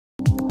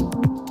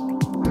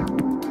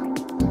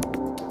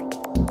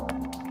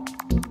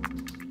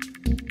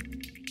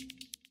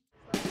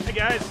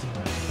guys.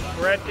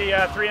 We're at the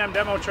 3M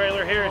demo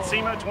trailer here at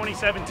SEMA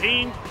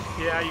 2017.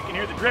 Yeah, you can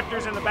hear the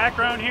drifters in the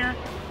background here.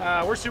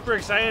 We're super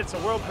excited. It's a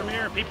world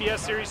premiere of PPS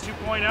Series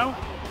 2.0.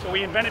 So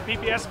we invented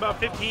PPS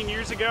about 15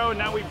 years ago, and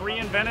now we've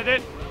reinvented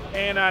it.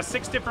 And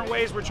 6 different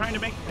ways we're trying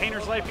to make the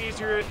painter's life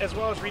easier, as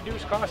well as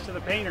reduce cost to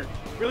the painter.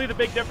 Really the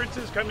big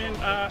differences come in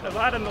a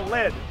lot in the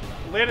lid.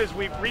 Lid is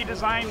we've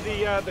redesigned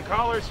the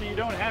collar so you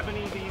don't have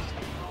any of these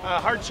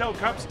hard shell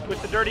cups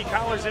with the dirty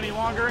collars any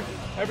longer.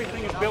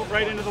 Everything is built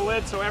right into the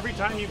lid, so every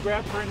time you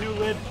grab for a new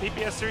lid,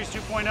 PPS Series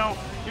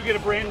 2.0, you get a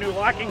brand new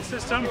locking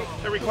system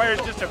that requires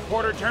just a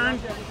quarter turn,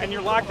 and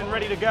you're locked and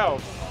ready to go.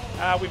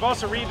 We've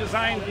also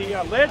redesigned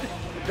the lid.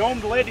 The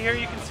domed lid here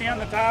you can see on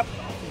the top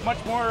is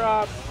much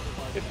more,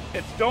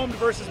 it's domed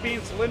versus being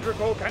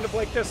cylindrical, kind of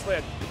like this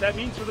lid. What that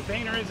means for the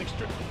painter is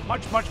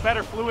much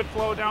better fluid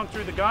flow down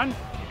through the gun.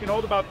 You can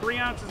hold about 3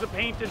 ounces of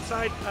paint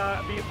inside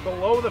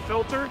below the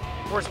filter.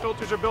 Of course,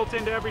 filters are built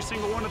into every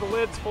single one of the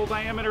lids, full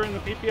diameter in the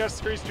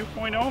PPS Series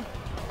 2.0,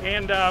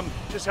 and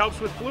just helps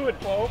with fluid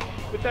flow.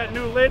 With that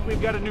new lid,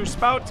 we've got a new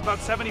spout. It's about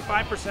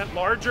 75%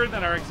 larger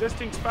than our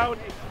existing spout.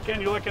 Again,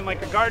 you're looking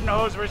like a garden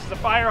hose versus a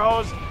fire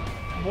hose.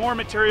 More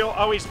material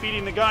always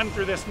feeding the gun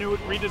through this new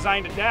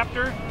redesigned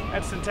adapter.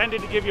 That's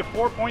intended to give you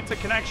 4 points of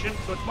connection,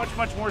 so it's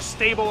much more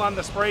stable on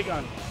the spray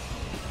gun.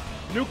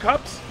 New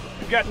cups.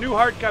 We've got new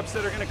hard cups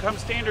that are going to come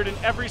standard in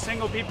every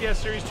single PPS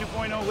Series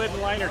 2.0 lid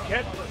and liner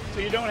kit, so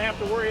you don't have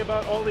to worry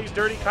about all these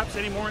dirty cups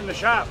anymore in the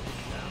shop.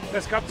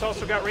 This cup's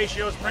also got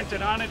ratios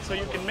printed on it, so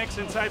you can mix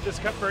inside this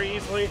cup very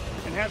easily,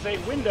 and has a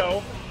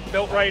window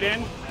built right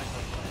in,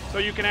 so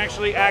you can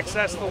actually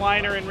access the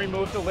liner and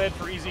remove the lid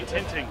for easy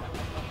tinting.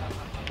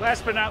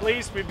 Last but not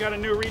least, we've got a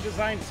new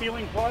redesigned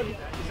sealing plug.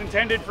 It's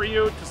intended for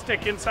you to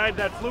stick inside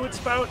that fluid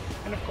spout,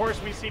 and of course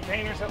we see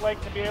painters that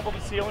like to be able to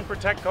seal and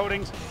protect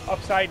coatings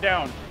upside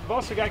down. We've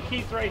also got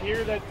Keith right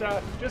here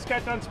that just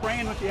got done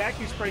spraying with the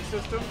AccuSpray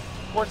system.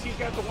 Of course, he's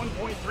got the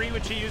 1.3,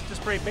 which he used to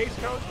spray base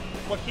coat.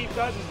 What Keith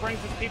does is brings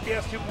his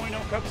PPS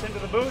 2.0 cups into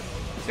the booth,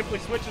 simply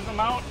switches them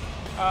out,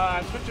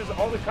 switches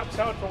all the cups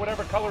out for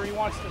whatever color he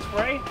wants to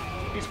spray.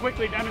 He's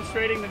quickly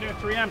demonstrating the new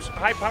 3M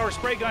high-power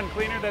spray gun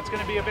cleaner that's going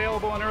to be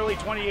available in early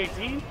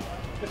 2018.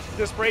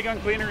 This spray gun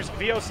cleaner is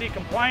VOC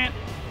compliant.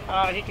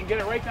 He can get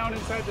it right down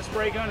inside the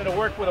spray gun. It'll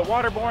work with a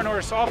waterborne or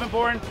a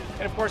solvent-borne,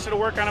 and of course it'll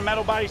work on a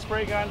metal body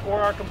spray gun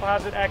or our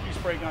composite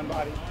AccuSpray gun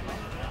body.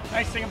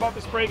 Nice thing about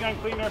the spray gun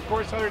cleaner, of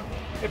course, other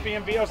than it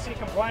being VOC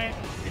compliant,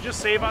 you just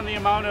save on the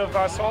amount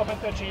of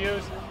solvent that you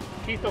use.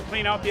 Keith will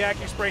clean out the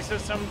AccuSpray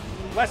system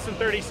less than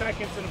 30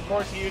 seconds, and of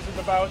course he uses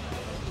about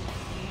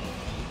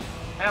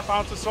 ½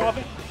 ounce of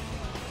solvent.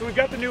 So we've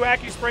got the new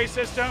AccuSpray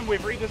system. We've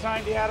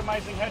redesigned the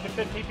atomizing head to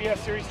fit PPS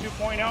Series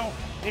 2.0.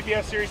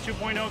 PPS Series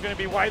 2.0 going to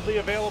be widely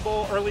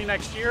available early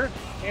next year.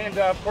 And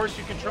of course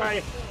you can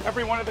try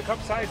every one of the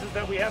cup sizes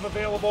that we have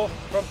available,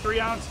 from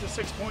 3 ounce to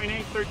 6.8,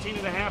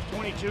 13.5,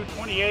 22,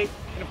 28,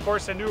 and of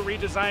course a new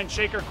redesigned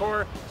shaker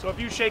core. So if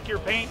you shake your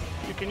paint,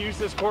 you can use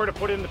this core to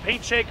put in the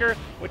paint shaker,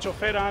 which will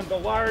fit on the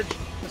large,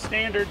 the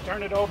standard,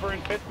 turn it over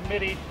and fit the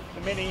midi,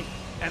 the mini,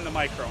 and the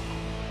micro.